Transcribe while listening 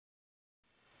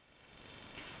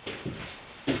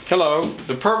Hello.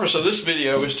 The purpose of this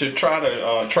video is to try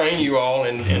to train you all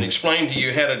and explain to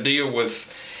you how to deal with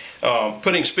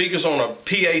putting speakers on a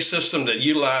PA system that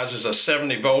utilizes a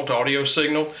 70-volt audio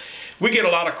signal. We get a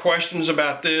lot of questions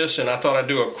about this, and I thought I'd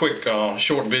do a quick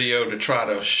short video to try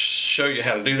to show you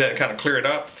how to do that and kind of clear it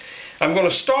up. I'm going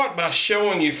to start by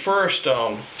showing you first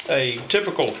a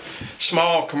typical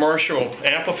small commercial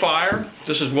amplifier.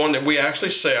 This is one that we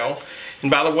actually sell. And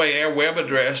by the way, our web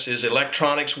address is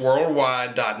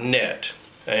electronicsworldwide.net,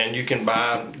 and you can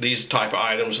buy these type of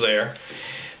items there.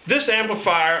 This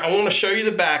amplifier, I want to show you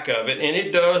the back of it, and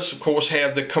it does, of course,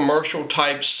 have the commercial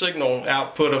type signal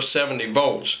output of 70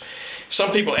 volts.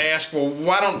 Some people ask, well,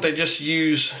 why don't they just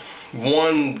use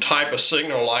one type of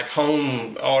signal like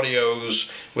home audios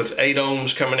with 8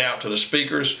 ohms coming out to the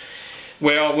speakers?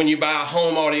 Well, when you buy a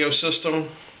home audio system,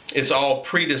 it's all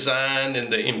pre-designed,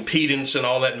 and the impedance and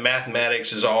all that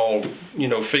mathematics is all,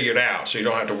 figured out, so you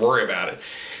don't have to worry about it.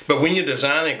 But when you're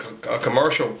designing a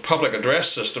commercial public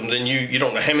address system, then you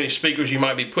don't know how many speakers you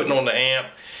might be putting on the amp.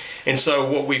 And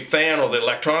so what we found, or the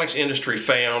electronics industry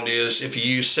found, is if you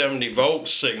use 70-volt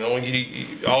signal,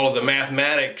 all of the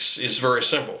mathematics is very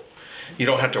simple. You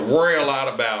don't have to worry a lot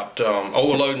about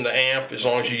overloading the amp as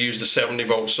long as you use the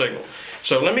 70-volt signal.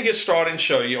 So let me get started and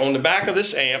show you. On the back of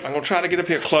this amp, I'm going to try to get up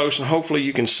here close, and hopefully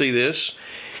you can see this.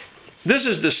 This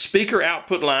is the speaker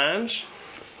output lines,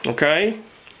 okay?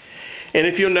 And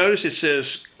if you'll notice, it says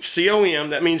COM,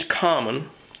 that means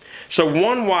common. So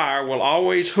one wire will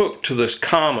always hook to this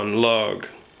common lug,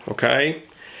 okay?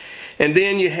 And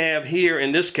then you have here,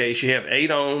 in this case, you have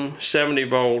 8 ohm, 70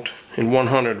 volt, and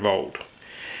 100 volt.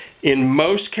 In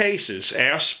most cases,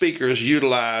 our speakers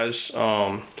utilize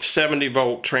 70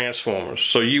 volt transformers.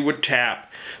 So you would tap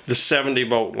the 70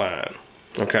 volt line,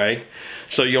 okay?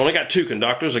 So you only got 2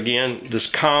 conductors, again, this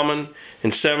common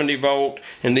and 70 volt,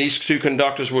 and these 2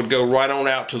 conductors would go right on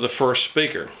out to the first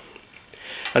speaker.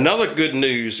 Another good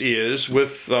news is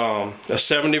with a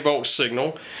 70 volt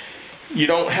signal, you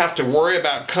don't have to worry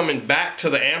about coming back to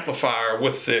the amplifier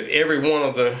with every one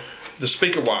of the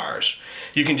speaker wires.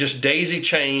 You can just daisy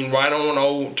chain right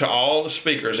on to all the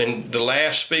speakers, and the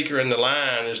last speaker in the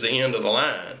line is the end of the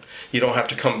line. You don't have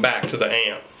to come back to the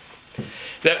amp.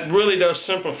 That really does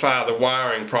simplify the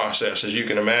wiring process, as you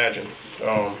can imagine.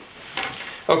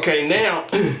 Okay, now,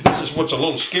 this is what's a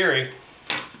little scary.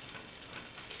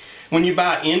 When you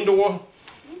buy indoor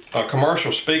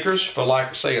commercial speakers for,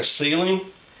 like, say, a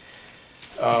ceiling,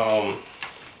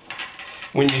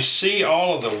 when you see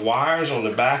all of the wires on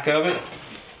the back of it,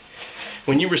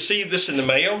 when you receive this in the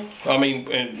mail,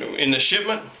 in the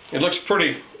shipment, it looks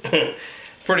pretty,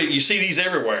 you see these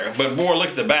everywhere, but boy, look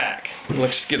at the back.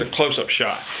 Let's get a close-up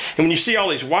shot. And when you see all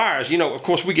these wires, of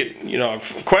course we get,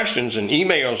 questions and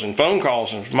emails and phone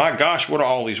calls, and my gosh, what are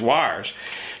all these wires?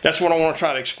 That's what I want to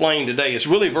try to explain today. It's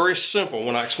really very simple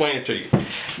when I explain it to you.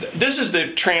 This is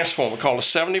the transformer, called a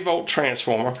 70-volt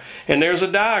transformer, and there's a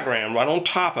diagram right on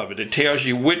top of it. It tells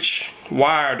you which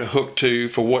wire to hook to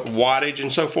for what wattage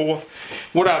and so forth.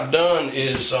 What I've done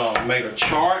is made a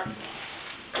chart.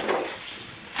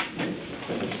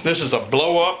 This is a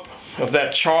blow-up of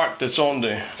that chart that's on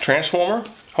the transformer.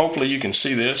 Hopefully you can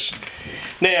see this.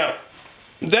 Now,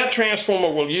 that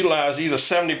transformer will utilize either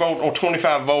 70 volt or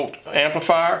 25 volt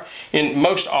amplifier. In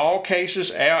most all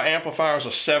cases, our amplifiers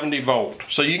are 70 volt.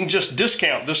 So you can just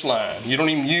discount this line. You don't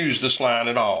even use this line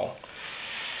at all.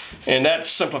 And that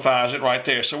simplifies it right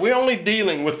there. So we're only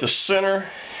dealing with the center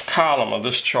column of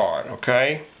this chart,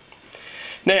 okay?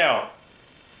 Now,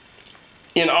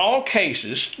 in all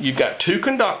cases, you've got 2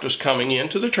 conductors coming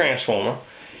into the transformer.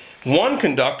 One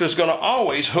conductor is going to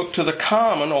always hook to the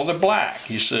common or the black,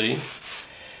 you see.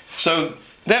 So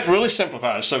that really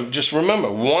simplifies. So just remember,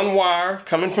 one wire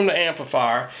coming from the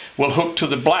amplifier will hook to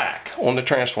the black on the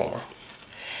transformer.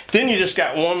 Then you just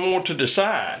got one more to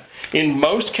decide. In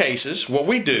most cases, what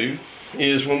we do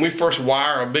is when we first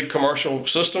wire a big commercial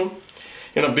system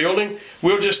in a building,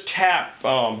 we'll just tap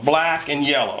black and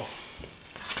yellow.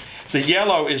 The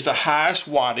yellow is the highest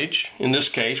wattage in this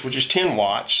case, which is 10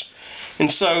 watts.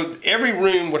 And so every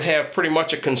room would have pretty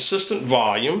much a consistent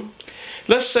volume.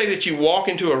 Let's say that you walk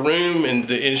into a room and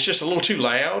it's just a little too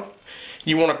loud.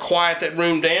 You want to quiet that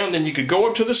room down, then you could go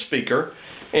up to the speaker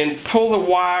and pull the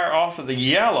wire off of the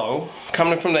yellow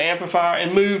coming from the amplifier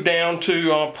and move down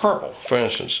to purple, for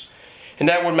instance. And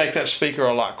that would make that speaker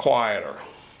a lot quieter.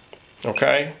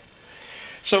 Okay?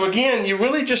 So again, you're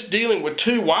really just dealing with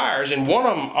 2 wires, and one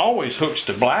of them always hooks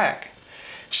to black.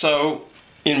 So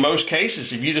in most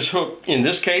cases, if you just hook, in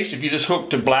this case, if you just hook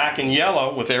to black and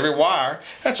yellow with every wire,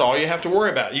 that's all you have to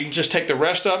worry about. You can just take the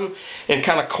rest of them and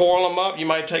kind of coil them up. You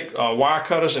might take wire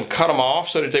cutters and cut them off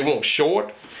so that they won't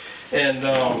short, and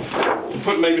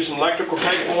put maybe some electrical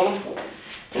tape on them,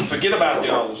 and forget about the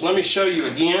others. Let me show you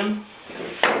again.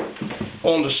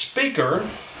 On the speaker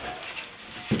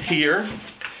here,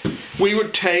 we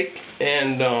would take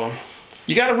and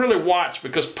you got to really watch,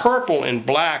 because purple and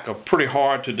black are pretty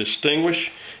hard to distinguish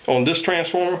on this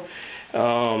transformer.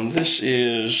 This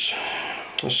is,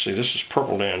 let's see, this is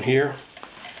purple down here.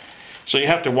 So you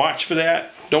have to watch for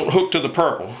that. Don't hook to the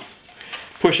purple.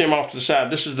 Push him off to the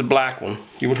side. This is the black one.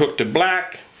 You would hook to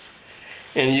black,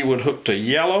 and you would hook to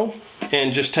yellow,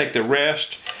 and just take the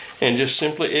rest and just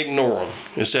simply ignore them.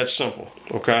 It's that simple,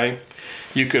 okay?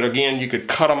 You could, again, you could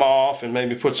cut them off and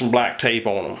maybe put some black tape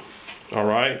on them, all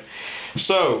right?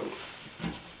 So,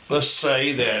 let's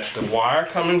say that the wire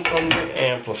coming from the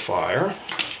amplifier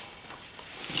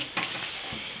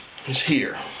is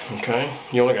here, okay?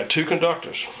 You only got 2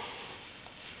 conductors.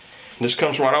 This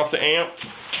comes right off the amp.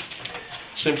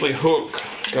 Simply hook.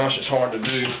 Gosh, it's hard to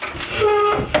do.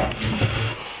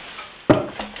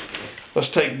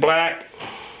 Let's take black.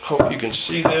 Hope you can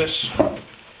see this.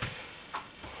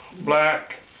 Black,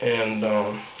 and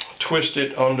twist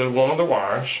it under one of the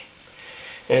wires.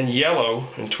 And yellow,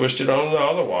 and twist it on the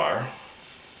other wire.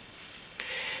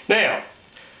 Now,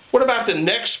 what about the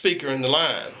next speaker in the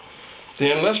line?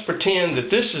 Then let's pretend that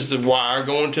this is the wire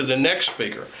going to the next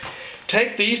speaker.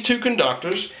 Take these 2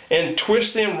 conductors and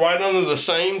twist them right under the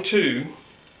same 2,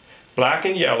 black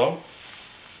and yellow,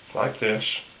 like this.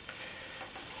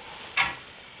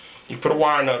 You put a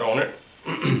wire nut on it,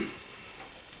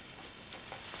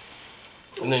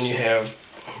 and then you have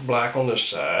black on this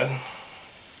side.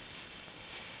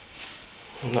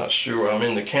 I'm not sure I'm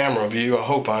in the camera view. I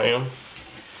hope I am.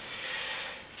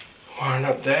 Wiring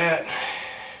up that.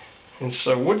 And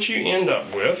so what you end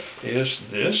up with is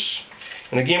this.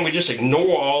 And again, we just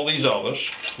ignore all these others.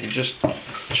 You just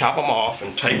chop them off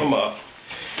and tape them up.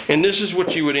 And this is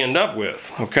what you would end up with,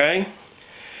 okay?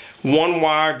 One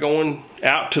wire going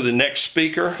out to the next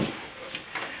speaker.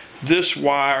 This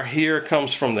wire here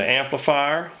comes from the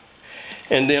amplifier.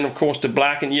 And then, of course, the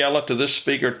black and yellow to this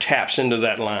speaker taps into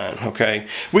that line, okay?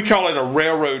 We call it a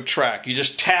railroad track. You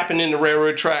just tap it in the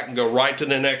railroad track and go right to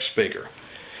the next speaker.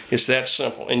 It's that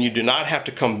simple. And you do not have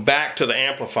to come back to the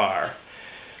amplifier.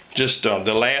 Just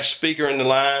the last speaker in the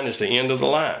line is the end of the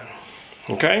line,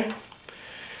 okay?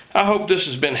 I hope this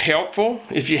has been helpful.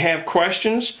 If you have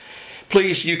questions,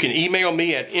 please, you can email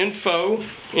me at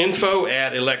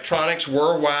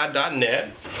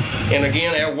info@electronicsworldwide.net. And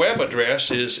again, our web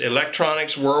address is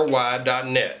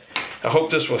electronicsworldwide.net. I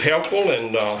hope this was helpful,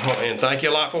 and thank you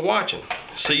a lot for watching.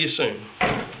 See you soon.